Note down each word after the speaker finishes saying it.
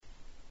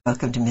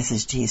Welcome to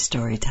Mrs. G's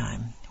Story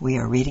Time. We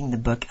are reading the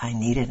book I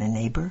Needed a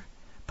Neighbor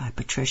by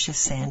Patricia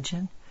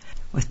Sanjan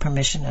with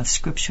permission of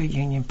Scripture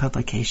Union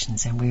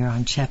Publications, and we are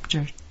on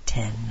Chapter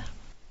 10.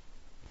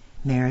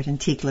 Merritt and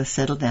Tikla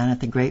settled down at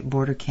the great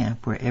border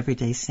camp where every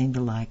day seemed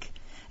alike,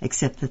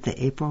 except that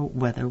the April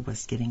weather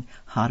was getting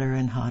hotter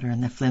and hotter,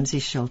 and the flimsy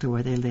shelter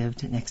where they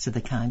lived next to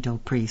the kind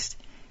old priest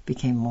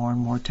became more and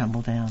more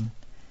tumble down.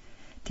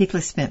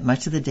 Tikla spent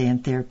much of the day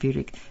in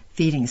therapeutic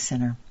feeding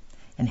center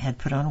and had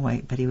put on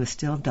weight, but he was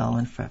still dull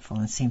and fretful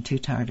and seemed too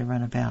tired to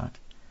run about.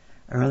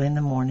 Early in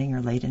the morning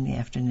or late in the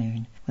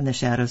afternoon, when the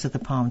shadows of the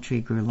palm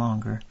tree grew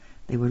longer,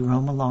 they would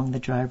roam along the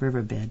dry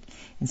riverbed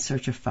in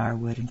search of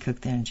firewood and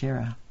cook their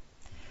injera.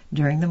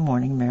 During the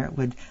morning, Merritt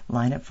would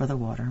line up for the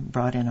water,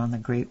 brought in on the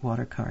great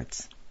water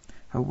carts.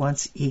 Her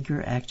once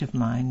eager, active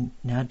mind,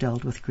 now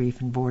dulled with grief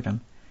and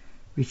boredom,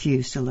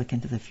 refused to look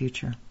into the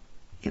future.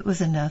 It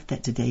was enough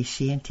that today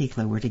she and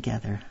Tikla were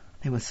together.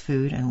 There was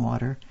food and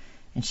water,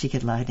 and she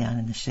could lie down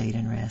in the shade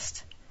and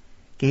rest.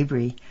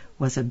 Gabriel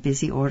was a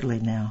busy orderly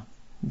now,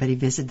 but he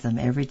visited them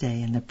every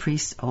day, and the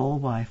priest's old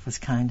wife was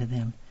kind to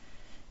them.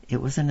 It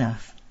was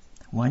enough.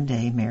 One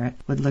day Merritt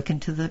would look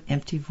into the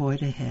empty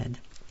void ahead,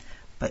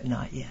 but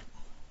not yet.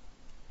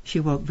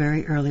 She woke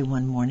very early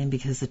one morning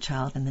because the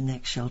child in the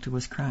next shelter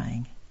was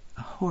crying,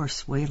 a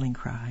hoarse, wailing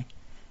cry,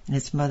 and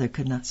its mother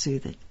could not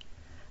soothe it.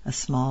 A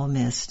small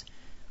mist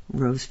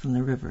rose from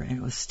the river, and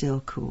it was still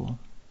cool.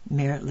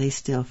 Merritt lay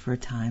still for a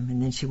time,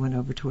 and then she went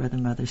over to where the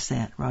mother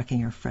sat, rocking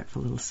her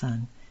fretful little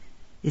son.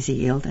 "Is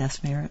he ill?"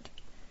 asked Merritt.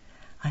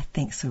 "I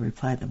think so,"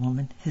 replied the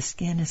woman. "His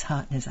skin is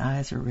hot and his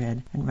eyes are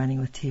red and running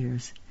with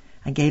tears.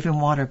 I gave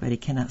him water, but he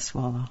cannot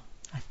swallow.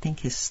 I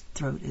think his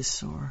throat is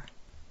sore.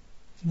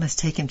 You must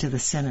take him to the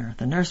center.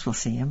 The nurse will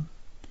see him."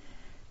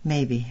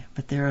 "Maybe,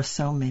 but there are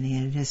so many,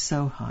 and it is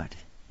so hot.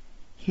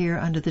 Here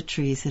under the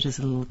trees it is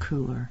a little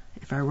cooler.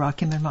 If I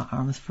rock him in my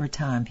arms for a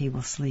time, he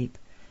will sleep."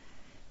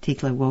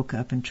 Tikla woke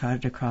up and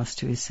trotted across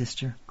to his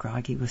sister,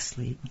 groggy with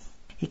sleep.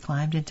 He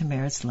climbed into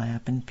Merritt's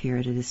lap and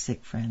peered at his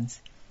sick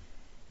friends.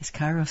 "Is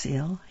Kairos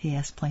ill?" he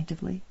asked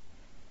plaintively.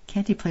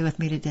 "Can't he play with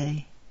me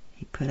today?"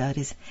 He put out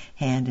his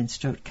hand and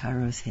stroked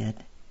Kairos'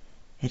 head.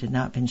 It had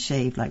not been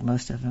shaved like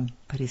most of them,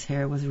 but his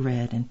hair was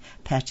red and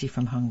patchy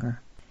from hunger.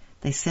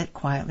 They sat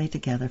quietly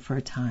together for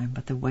a time,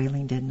 but the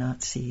wailing did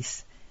not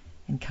cease,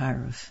 and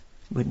Kairos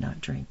would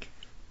not drink.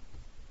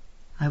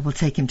 "I will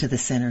take him to the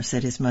center,"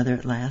 said his mother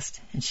at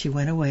last, and she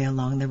went away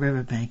along the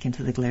river bank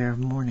into the glare of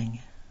morning.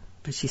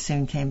 But she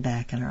soon came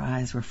back, and her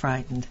eyes were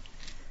frightened.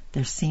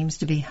 "There seems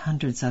to be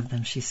hundreds of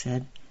them," she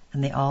said,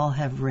 "and they all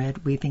have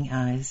red, weeping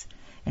eyes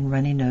and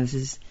runny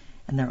noses,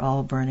 and they're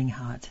all burning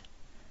hot.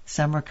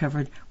 Some are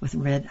covered with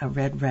a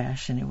red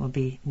rash, and it will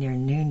be near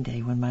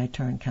noonday when my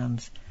turn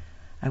comes.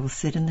 I will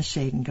sit in the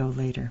shade and go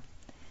later.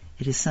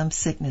 It is some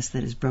sickness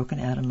that has broken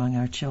out among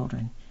our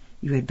children.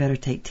 You had better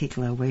take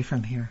Tikla away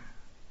from here."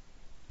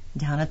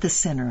 Down at the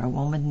center, a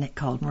woman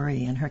called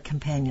Marie and her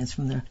companions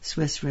from the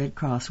Swiss Red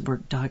Cross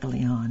worked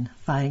doggedly on,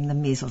 fighting the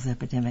measles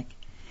epidemic.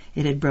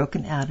 It had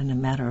broken out in a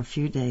matter of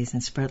few days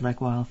and spread like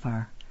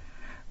wildfire,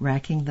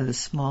 racking those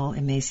small,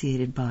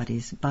 emaciated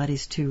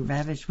bodies too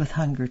ravaged with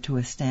hunger to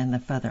withstand the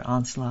further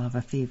onslaught of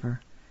a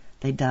fever.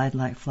 They died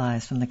like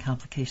flies from the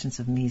complications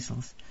of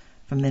measles,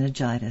 from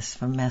meningitis,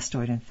 from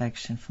mastoid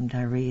infection, from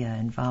diarrhea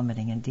and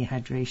vomiting and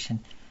dehydration,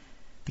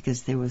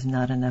 because there was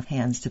not enough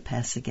hands to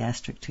pass the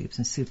gastric tubes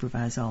and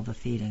supervise all the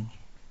feeding.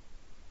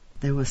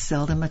 There was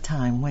seldom a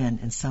time when,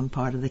 in some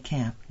part of the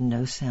camp,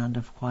 no sound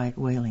of quiet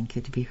wailing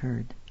could be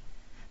heard.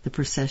 The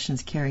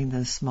processions carrying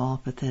those small,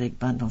 pathetic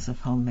bundles of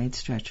homemade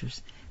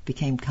stretchers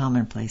became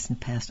commonplace and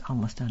passed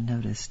almost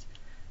unnoticed.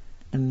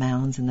 The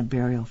mounds in the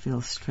burial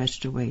fields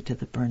stretched away to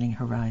the burning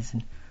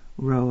horizon,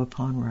 row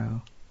upon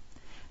row.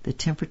 The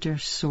temperature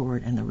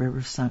soared and the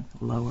river sunk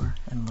lower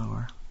and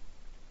lower.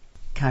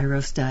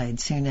 Kairos died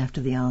soon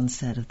after the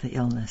onset of the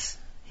illness.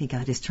 He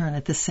got his turn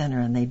at the center,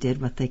 and they did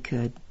what they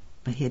could,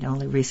 but he had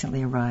only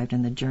recently arrived,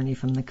 and the journey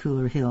from the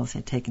cooler hills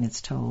had taken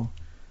its toll.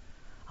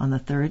 On the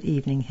third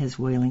evening his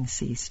wailing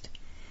ceased.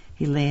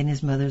 He lay in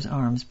his mother's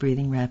arms,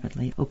 breathing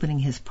rapidly, opening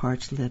his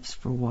parched lips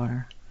for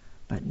water,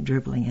 but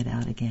dribbling it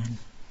out again.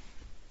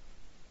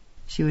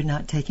 She would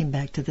not take him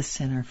back to the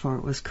center, for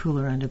it was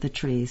cooler under the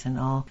trees, and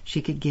all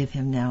she could give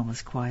him now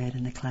was quiet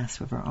and the clasp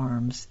of her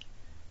arms.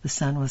 The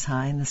sun was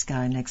high in the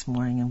sky next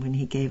morning, and when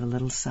he gave a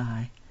little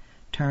sigh,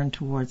 turned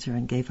towards her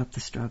and gave up the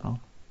struggle,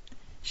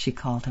 she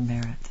called to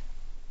Merritt.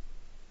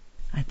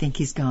 "I think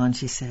he's gone,"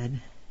 she said.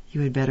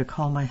 "You had better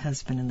call my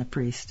husband and the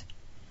priest."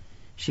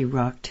 She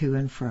rocked to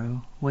and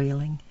fro,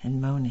 wailing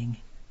and moaning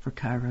for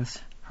Kairos,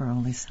 her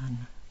only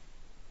son.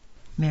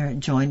 Merritt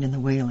joined in the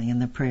wailing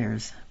and the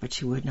prayers, but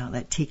she would not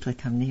let Tikla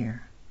come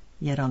near.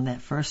 Yet on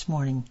that first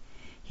morning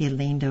he had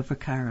leaned over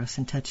Kairos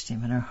and touched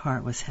him, and her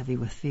heart was heavy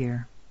with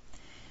fear.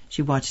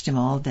 She watched him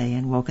all day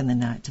and woke in the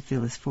night to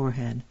feel his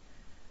forehead.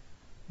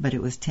 But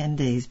it was 10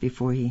 days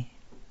before he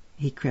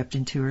crept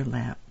into her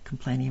lap,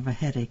 complaining of a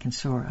headache and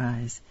sore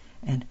eyes,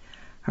 and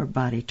her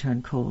body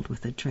turned cold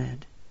with a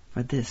dread,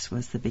 for this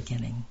was the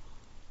beginning.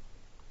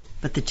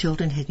 But the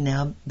children had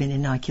now been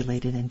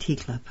inoculated, and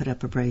Tikla put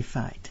up a brave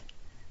fight.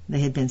 They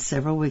had been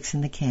several weeks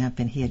in the camp,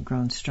 and he had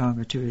grown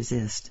stronger to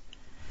resist.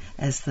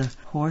 As the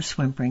hoarse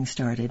whimpering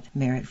started,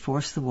 Merritt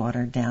forced the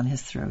water down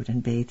his throat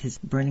and bathed his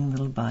burning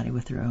little body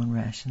with her own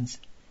rations.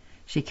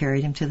 She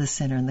carried him to the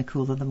center in the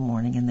cool of the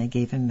morning, and they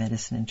gave him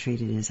medicine and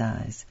treated his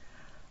eyes.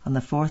 On the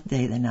 4th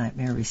day the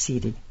nightmare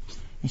receded,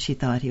 and she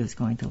thought he was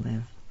going to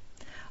live.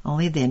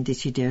 Only then did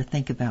she dare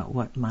think about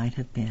what might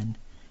have been,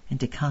 and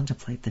to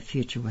contemplate the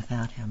future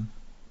without him.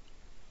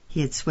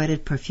 He had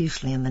sweated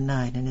profusely in the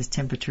night, and his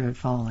temperature had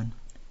fallen.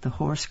 The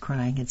hoarse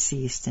crying had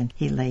ceased, and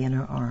he lay in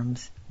her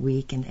arms,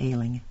 weak and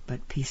ailing,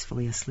 but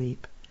peacefully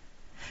asleep.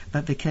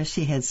 But because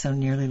she had so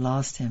nearly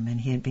lost him, and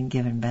he had been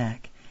given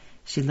back,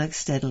 she looked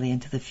steadily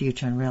into the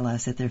future and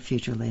realized that their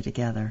future lay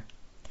together.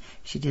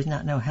 She did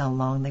not know how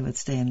long they would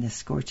stay in this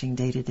scorching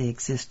day-to-day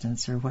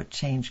existence, or what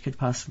change could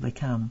possibly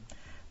come,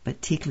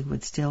 but Tikla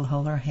would still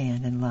hold her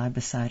hand and lie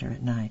beside her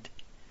at night.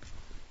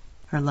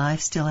 Her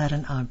life still had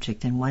an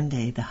object, and one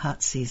day the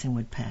hot season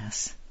would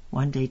pass.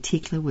 One day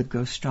Tikla would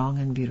grow strong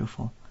and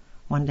beautiful.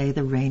 One day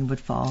the rain would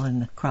fall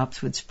and the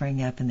crops would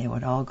spring up, and they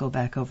would all go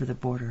back over the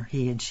border,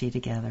 he and she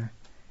together.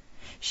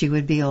 She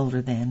would be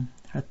older then.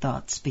 Her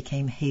thoughts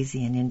became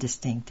hazy and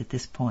indistinct at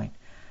this point,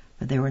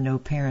 but there were no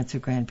parents or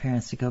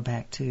grandparents to go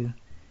back to.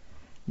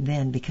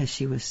 Then, because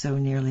she was so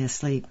nearly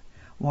asleep,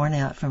 worn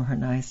out from her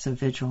nights of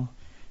vigil,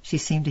 she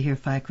seemed to hear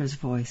Fikra's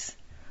voice.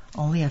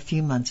 "Only a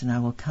few months and I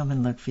will come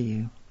and look for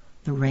you.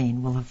 The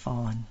rain will have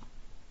fallen."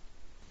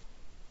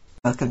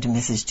 Welcome to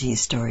Mrs.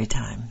 G's Story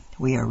Time.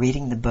 We are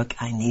reading the book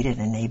I Needed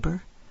a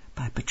Neighbor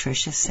by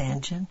Patricia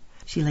Sanjan.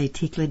 She laid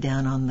Tikla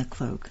down on the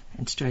cloak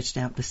and stretched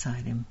out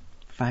beside him.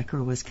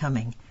 Fikra was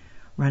coming,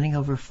 running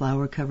over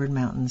flower-covered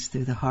mountains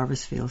through the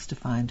harvest fields to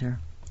find her.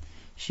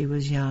 She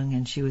was young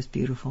and she was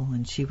beautiful,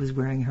 and she was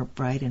wearing her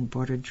bright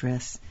embroidered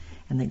dress,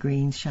 and the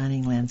green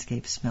shining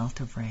landscape smelt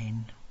of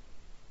rain.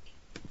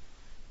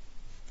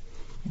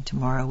 And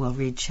tomorrow we'll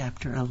read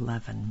chapter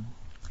 11.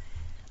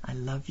 I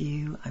love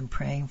you, I'm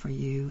praying for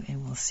you,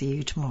 and we'll see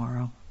you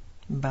tomorrow.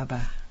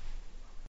 Bye-bye.